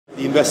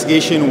The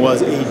investigation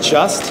was a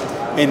just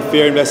and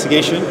fair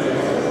investigation.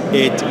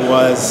 It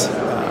was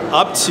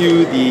up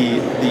to the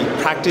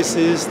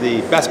practices,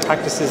 the best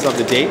practices of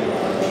the day.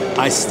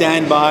 I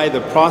stand by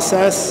the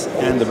process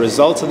and the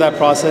results of that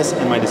process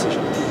and my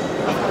decision.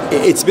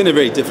 It's been a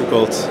very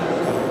difficult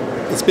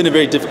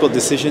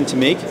decision to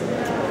make,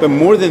 but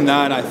more than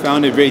that, I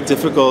found it very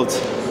difficult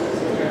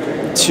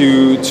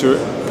to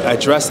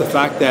address the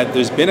fact that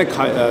there's been a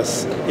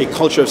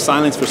culture of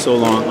silence for so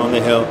long on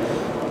the Hill,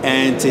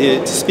 and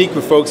to speak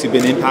with folks who've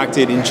been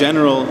impacted in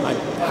general. I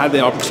had the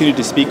opportunity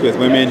to speak with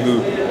women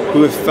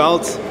who have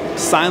felt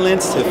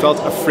silenced, have felt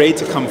afraid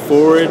to come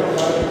forward,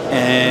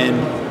 and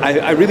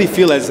I really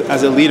feel as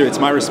a leader, it's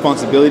my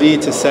responsibility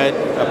to set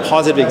a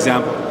positive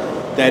example,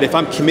 that if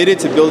I'm committed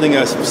to building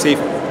a safe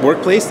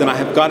workplace, then I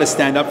have got to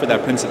stand up for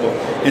that principle.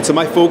 And so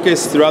my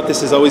focus throughout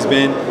this has always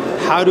been,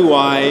 how do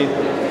I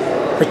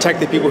protect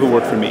the people who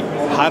work for me?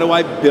 How do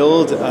I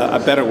build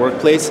a better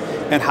workplace?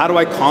 And how do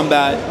I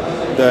combat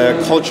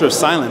the culture of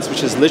silence,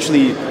 which has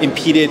literally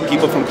impeded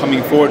people from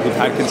coming forward who've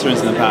had concerns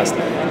in the past?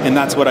 And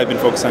that's what I've been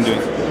focused on doing.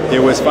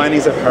 There was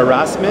findings of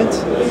harassment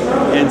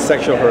and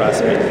sexual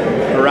harassment.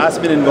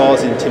 Harassment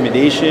involves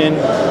intimidation,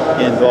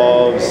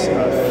 involves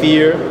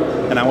fear,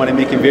 and I want to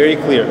make it very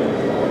clear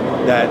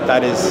that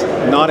that is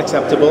not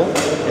acceptable.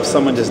 If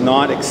someone does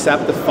not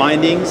accept the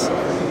findings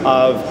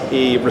of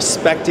a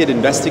respected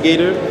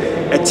investigator,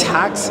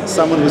 attacks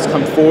someone who's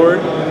come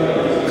forward,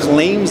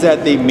 claims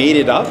that they made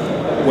it up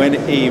when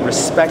a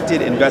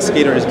respected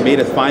investigator has made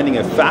a finding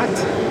of fact,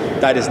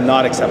 that is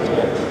not acceptable.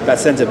 That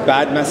sends a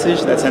bad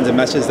message. That sends a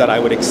message that I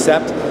would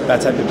accept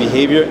that type of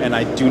behavior, and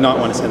I do not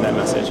want to send that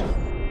message.